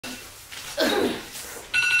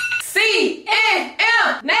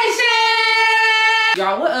CNM Nation!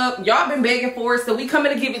 Y'all, what up? Y'all been begging for it, so we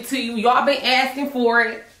coming to give it to you. Y'all been asking for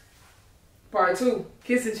it. Part 2,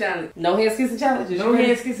 kissing challenge. No hands kissing challenge. No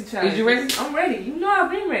hands kissing challenge. Is you ready? I'm ready. You know I've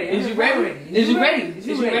been ready. Is you ready? Is you ready? Is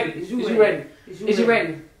you ready? Is you ready? Is you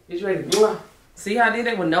ready? Is you ready? See how I did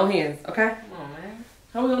it with no hands, okay? Come on, man.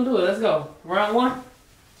 How we gonna do it? Let's go. Round 1.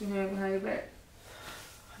 2 hands behind your back.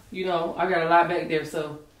 You know, I got a lot back there,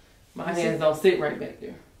 so my hands don't sit right back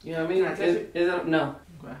there. You know what I mean? Can I touch it? Is that, no.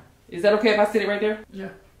 Okay. Is that okay if I sit it right there? Yeah.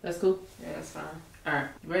 That's cool? Yeah, that's fine. Alright,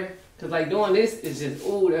 you ready? Cause like doing this is just,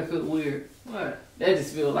 ooh, that feels weird. What? That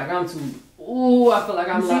just feels like I'm too, ooh, I feel like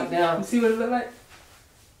I'm locked down. You see what it look like?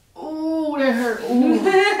 Ooh, that hurt. Ooh.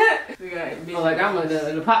 I feel like I'm in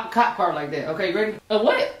the cop car like that. Okay, you ready? A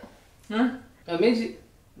what? Huh? A midget?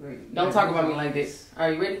 Wait, Don't talk about me like this.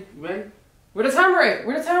 Are you ready? You ready? Where the timer at?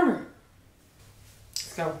 Where the timer?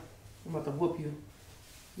 Let's go. I'm about to whoop you.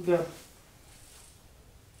 Go.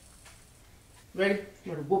 Ready?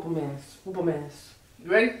 I'm gonna whoop 'em ass. Whoop 'em ass. You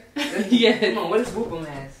ready? Yeah. Come on, what is whooping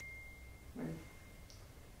ass? Ready?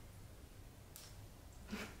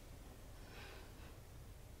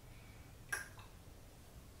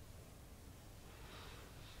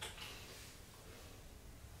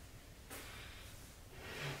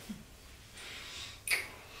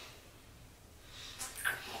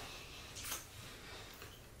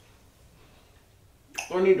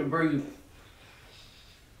 I need to breathe.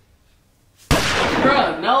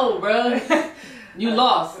 Bruh, no, bruh. You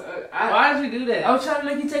lost. Why did you do that? I was trying to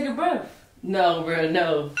make you take a breath. No, bruh,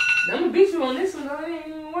 no. I'm gonna beat you on this one. I ain't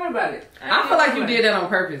even worry about it. I feel like you did that on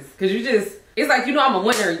purpose. Cause you just, it's like, you know I'm a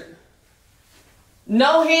winner.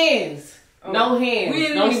 No hands. Oh. No hands. We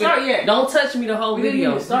didn't even start yet. Don't touch me the whole We video.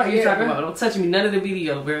 didn't even start What you yet, talking bro. about? Don't touch me none of the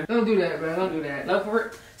video, bruh. Don't do that, bro. Don't do that. No, for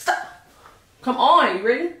real. Stop. Come on, you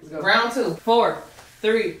ready? Let's go. Round 2. 4,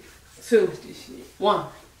 3, 2, This shit. 1.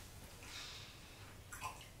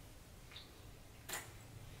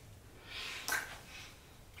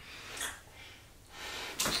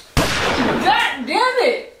 God damn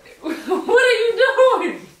it! What are you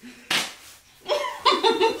doing?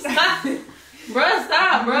 Stop it. Bruh,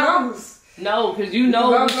 stop, bro. Gross. No, cause you know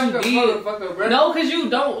what you did. Bro. No, cause you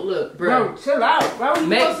don't. Look, bro. Bro, chill out, bro. You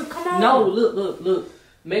supposed to come on. No, look.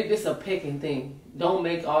 Make this a pecking thing. Don't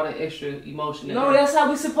make all the extra emotion in No, there. that's how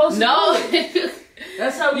we supposed to No. do it.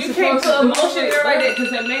 That's how we You supposed can't to put do emotion it, there like bro. that,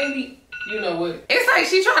 cause that made me, you know what? It's like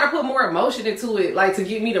she trying to put more emotion into it, like to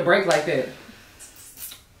get me to break like that.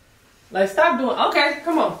 Like, stop doing. Okay,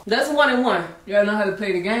 come on. That's 1 and 1. You gotta know how to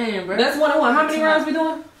play the game, bro. That's 1 and 1. How many rounds we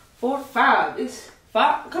doing? 4, 5. It's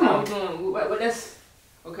 5. Come on. What? That's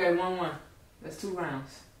okay. 1-1. That's 2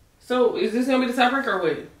 rounds. So is this gonna be the tiebreaker or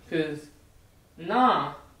what? Cause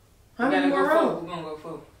Nah. how many more rounds? We're gonna go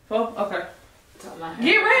 4. 4. Okay. Top my hair.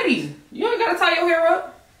 Get ready. You ain't gotta tie your hair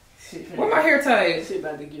up. Shit, Where my hair tied? Shit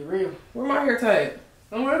about to get real. Where my hair tied?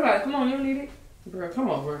 Don't worry about it. Come on, you don't need it. Bro, come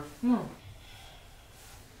on, bro. Come on.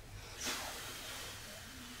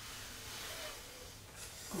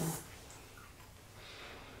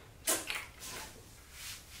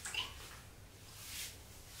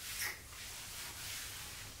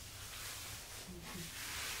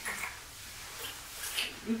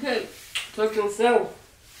 You can't touch yourself.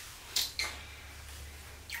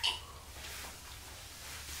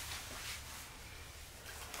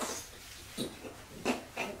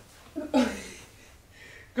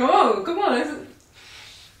 Come on.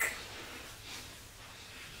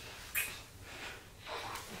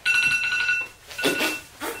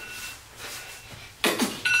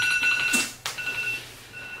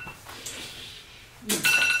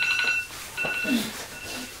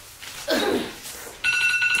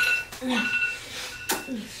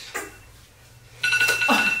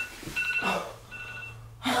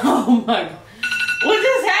 Oh my god. What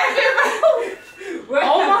just happened, bro?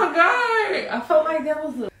 Oh my god. I felt like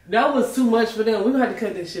that was too much for them. We're gonna have to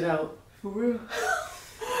cut this shit out. For real?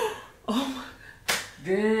 Oh my.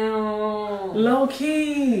 Damn. Low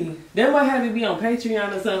key. That might have to be on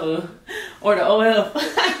Patreon or something. Or the OF.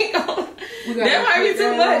 That might be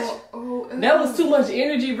too much. That was too much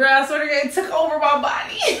energy, bro. I swear to God, it took over my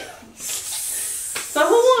body. So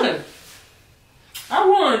who won? I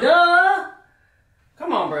won, duh.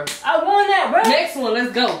 Come on, bro. I won that, bro. Next one,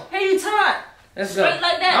 let's go. Hey, you tied. Let's go. Straight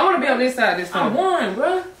like that. I want to be on this side this time. I won,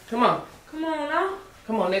 bro. Come on. Come on now.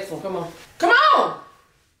 Come on, next one. Come on. Come on.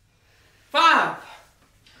 5,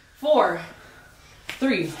 4,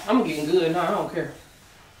 3. I'm getting good. No, I don't care.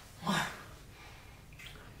 1.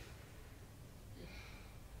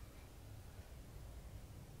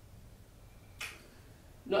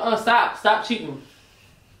 No, stop. Stop cheating.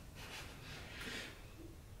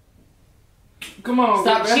 Come on,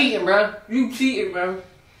 Stop bro. cheating, bro. You cheating, bro.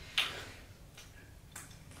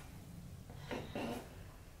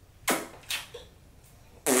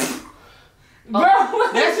 Bro,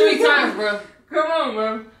 That's 3 times, bro. Come on,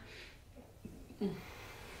 bro.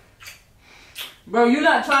 Bro, you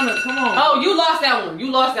not trying to. Come on. Oh, you lost that one.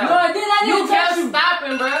 You lost that one. No, then I didn't You kept touch you.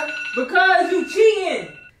 stopping, bro. Because you cheating.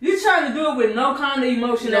 You trying to do it with no kind of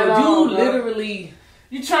emotion at all. You bro. literally.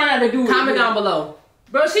 You trying not to do it. Comment down below.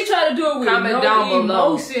 Bro, she tried to do it with Comment no down below.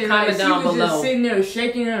 emotion. Comment like, down she was below. just sitting there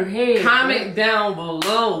shaking her head. Comment down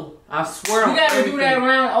below. I swear. You gotta do that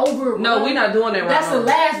round over, bro. No, we not doing that round That's over. the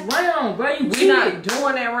last round, bro. You We cheated. not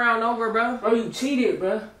doing that round over, bro. Bro, you cheated,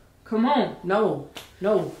 bro. Come on. No.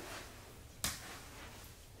 No.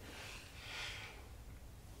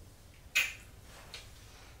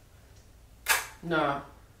 Nah.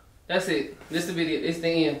 That's it. This is the video. It's the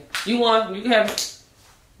end. You won. You can have it.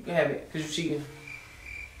 You can have it. Because you're cheating.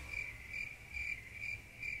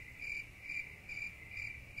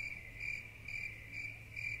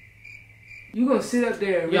 You gonna sit up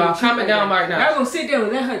there and Y'all, really cheat comment like down that. right now. Y'all gonna sit there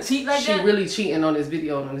and let her cheat like She that? really cheating on this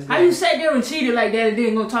video. How you sat there and cheated like that and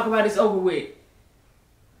then gonna talk about this over with?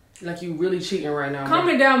 Like you really cheating right now.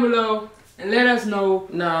 Comment down below and let us know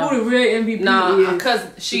Nah. who the real MVP Nah, is.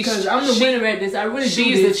 because I'm the winner at this. I really do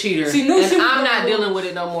she's this. the cheater. She knew and she was I'm gonna not lose. dealing with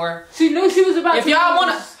it no more. She knew she was about If to y'all lose.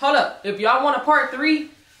 wanna hold up, if y'all want a part 3,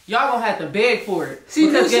 y'all gonna have to beg for it. She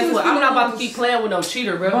knew because she guess was what? I'm gonna not about to lose. keep playing with no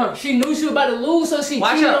cheater, bro. Bro, she knew she was about to lose, so she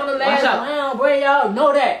Watch cheated out. on the Watch last out. round, bro. Y'all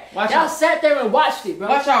know that. Watch y'all out. sat there and watched it, bro.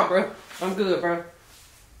 Watch out, bro. I'm good, bro.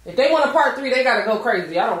 If they want a part 3, they gotta go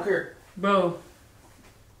crazy. I don't care. Bro,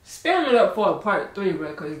 spam it up for a part 3, bro,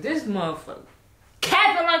 because this motherfucker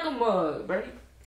capping like a mug, bro.